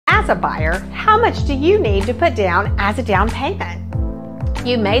a buyer, how much do you need to put down as a down payment?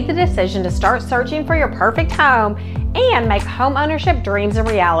 You made the decision to start searching for your perfect home and make homeownership dreams a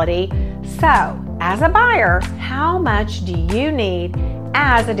reality. So, as a buyer, how much do you need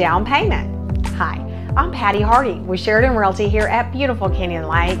as a down payment? Hi, I'm Patty Hardy with Sheridan Realty here at beautiful Canyon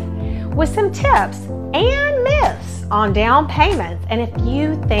Lake with some tips and myths on down payments and a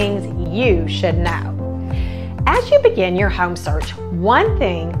few things you should know. As you begin your home search, one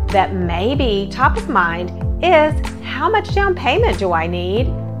thing that may be top of mind is how much down payment do I need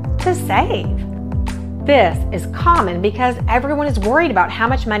to save? This is common because everyone is worried about how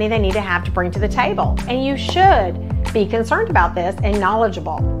much money they need to have to bring to the table, and you should be concerned about this and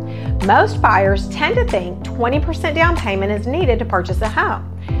knowledgeable. Most buyers tend to think 20% down payment is needed to purchase a home.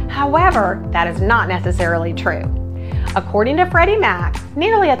 However, that is not necessarily true. According to Freddie Mac,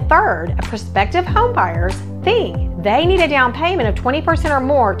 nearly a third of prospective home buyers think they need a down payment of 20% or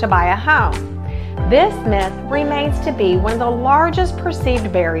more to buy a home. This myth remains to be one of the largest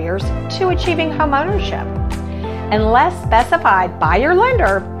perceived barriers to achieving home ownership. Unless specified by your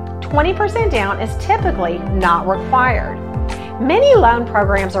lender, 20% down is typically not required. Many loan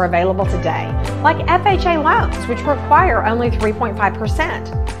programs are available today, like FHA loans, which require only 3.5%,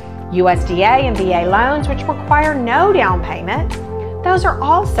 USDA and VA loans, which require no down payment. Those are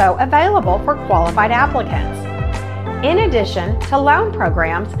also available for qualified applicants. In addition to loan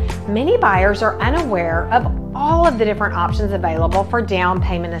programs, many buyers are unaware of all of the different options available for down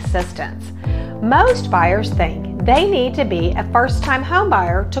payment assistance. Most buyers think they need to be a first-time home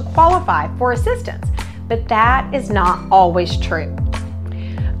buyer to qualify for assistance, but that is not always true.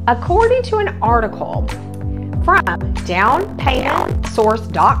 According to an article from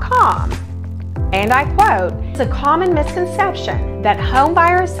downpaymentsource.com, and I quote, "It's a common misconception that home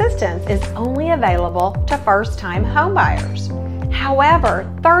buyer assistance is only available to first-time home buyers. However,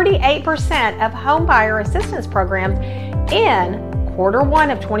 38% of home buyer assistance programs in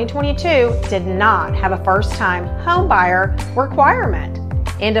Q1 of 2022 did not have a first-time home buyer requirement."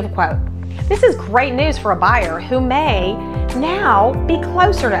 End of quote. This is great news for a buyer who may now be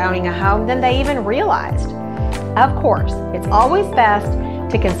closer to owning a home than they even realized. Of course, it's always best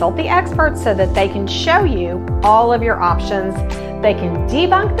to consult the experts so that they can show you all of your options. They can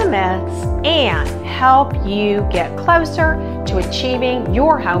debunk the myths and help you get closer to achieving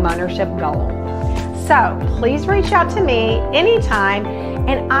your home ownership goal. So please reach out to me anytime,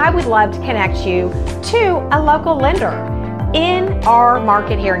 and I would love to connect you to a local lender in our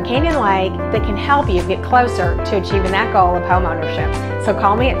market here in Canyon Lake that can help you get closer to achieving that goal of home ownership. So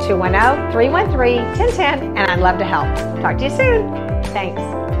call me at 210-313-1010 and I'd love to help. Talk to you soon. Thanks.